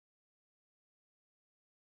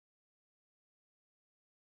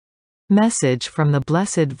Message from the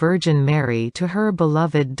Blessed Virgin Mary to her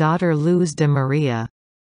beloved daughter Luz de Maria.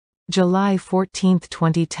 July 14,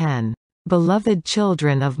 2010. Beloved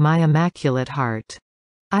children of my Immaculate Heart.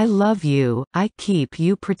 I love you, I keep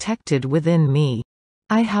you protected within me.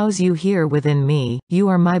 I house you here within me, you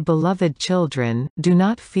are my beloved children, do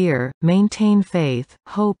not fear, maintain faith,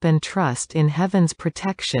 hope and trust in heaven's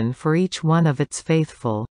protection for each one of its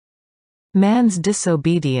faithful. Man's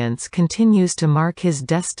disobedience continues to mark his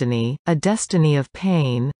destiny, a destiny of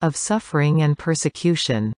pain, of suffering and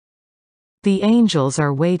persecution. The angels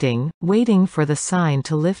are waiting for the sign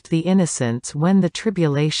to lift the innocents when the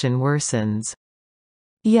tribulation worsens.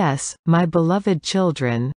 Yes, my beloved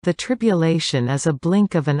children, the tribulation is a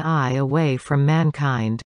blink of an eye away from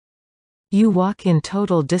mankind. You walk in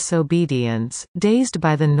total disobedience, dazed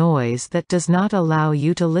by the noise that does not allow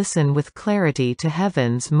you to listen with clarity to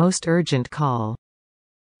heaven's most urgent call.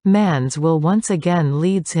 Man's will once again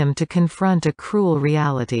leads him to confront a cruel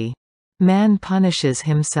reality. Man punishes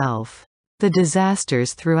himself. The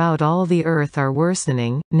disasters throughout all the earth are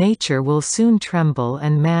worsening, nature will soon tremble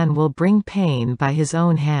and man will bring pain by his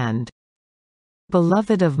own hand.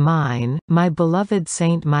 Beloved of mine, my beloved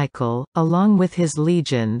Saint Michael, along with his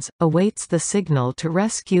legions, awaits the signal to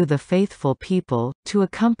rescue the faithful people, to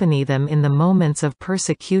accompany them in the moments of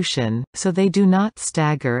persecution, so they do not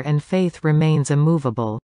stagger and faith remains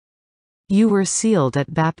immovable. You were sealed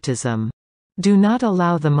at baptism. Do not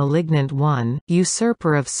allow the malignant one,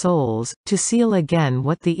 usurper of souls, to seal again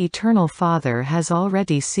what the Eternal Father has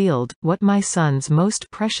already sealed, what my Son's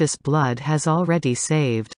most precious blood has already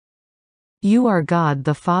saved. You are God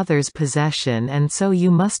the Father's possession and so you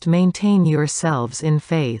must maintain yourselves in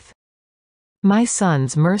faith. My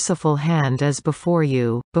Son's merciful hand is before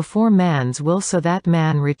you, before man's will so that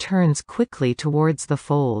man returns quickly towards the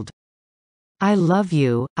fold. I love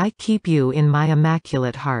you, I keep you in my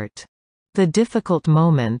Immaculate Heart. The difficult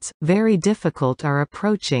moments, very difficult, are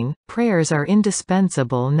approaching, prayers are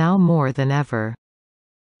indispensable now more than ever.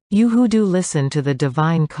 You who do listen to the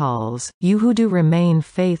divine calls, you who do remain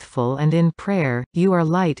faithful and in prayer, you are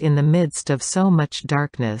light in the midst of so much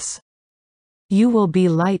darkness. You will be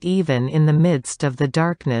light even in the midst of the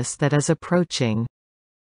darkness that is approaching.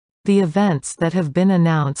 The events that have been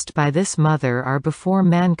announced by this mother are before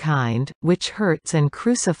mankind, which hurts and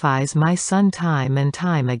crucifies my Son time and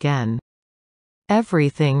time again.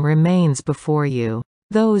 Everything remains before you.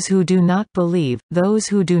 Those who do not believe, those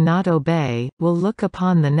who do not obey, will look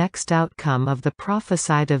upon the next outcome of the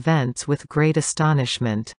prophesied events with great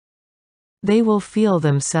astonishment. They will feel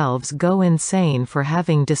themselves go insane for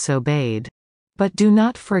having disobeyed. But do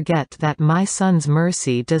not forget that my Son's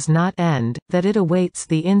mercy does not end, that it awaits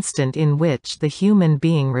the instant in which the human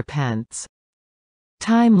being repents.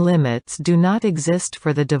 Time limits do not exist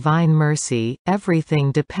for the divine mercy,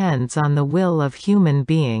 everything depends on the will of human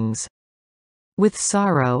beings. With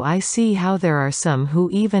sorrow I see how there are some who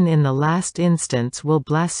even in the last instance will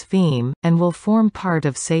blaspheme, and will form part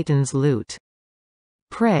of Satan's loot.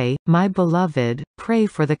 Pray, my beloved, pray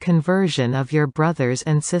for the conversion of your brothers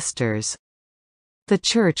and sisters. The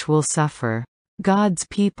Church will suffer. God's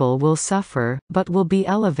people will suffer, but will be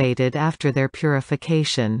elevated after their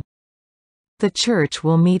purification. The Church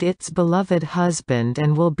will meet its beloved husband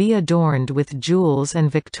and will be adorned with jewels and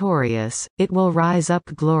victorious, it will rise up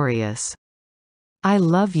glorious. I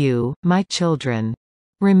love you, my children.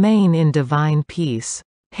 Remain in divine peace.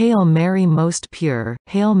 Hail Mary most pure,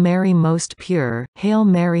 Hail Mary most pure, Hail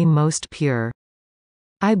Mary most pure.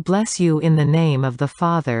 I bless you in the name of the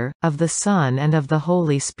Father, of the Son and of the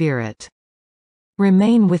Holy Spirit.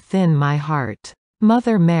 Remain within my heart.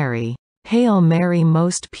 Mother Mary. Hail Mary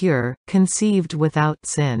most pure, conceived without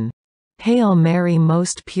sin. Hail Mary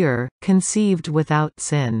most pure, conceived without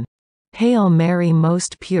sin. Hail Mary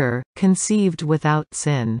most pure, conceived without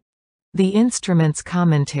sin. The Instruments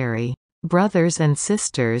Commentary. Brothers and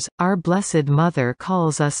sisters, our Blessed Mother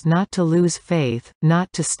calls us not to lose faith,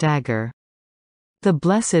 not to stagger. The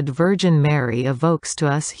Blessed Virgin Mary evokes to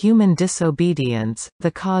us human disobedience,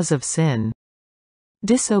 the cause of sin.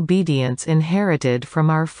 Disobedience inherited from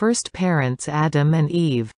our first parents Adam and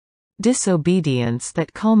Eve. Disobedience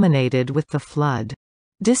that culminated with the flood.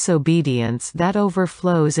 Disobedience that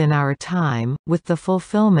overflows in our time, with the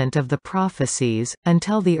fulfillment of the prophecies,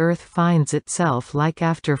 until the earth finds itself like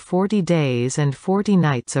after 40 days and 40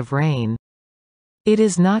 nights of rain. It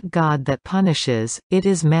is not God that punishes, it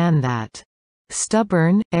is man that.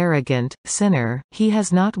 Stubborn, arrogant, sinner, he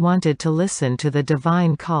has not wanted to listen to the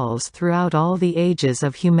divine calls throughout all the ages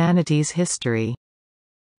of humanity's history.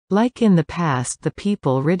 Like in the past the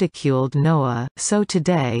people ridiculed Noah, so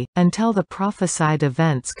today, until the prophesied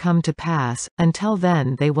events come to pass, until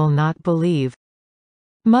then they will not believe.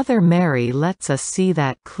 Mother Mary lets us see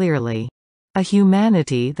that clearly. A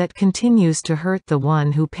humanity that continues to hurt the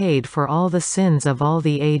one who paid for all the sins of all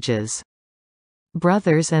the ages.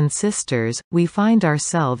 Brothers and sisters, we find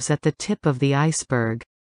ourselves at the tip of the iceberg.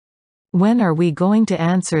 When are we going to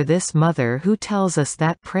answer this mother who tells us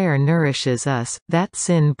that prayer nourishes us, that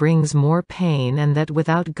sin brings more pain, and that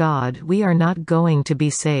without God we are not going to be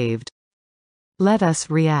saved? Let us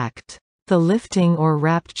react. The lifting or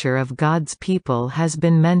rapture of God's people has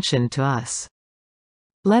been mentioned to us.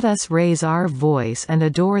 Let us raise our voice and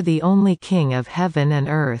adore the only King of heaven and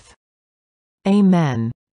earth.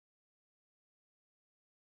 Amen.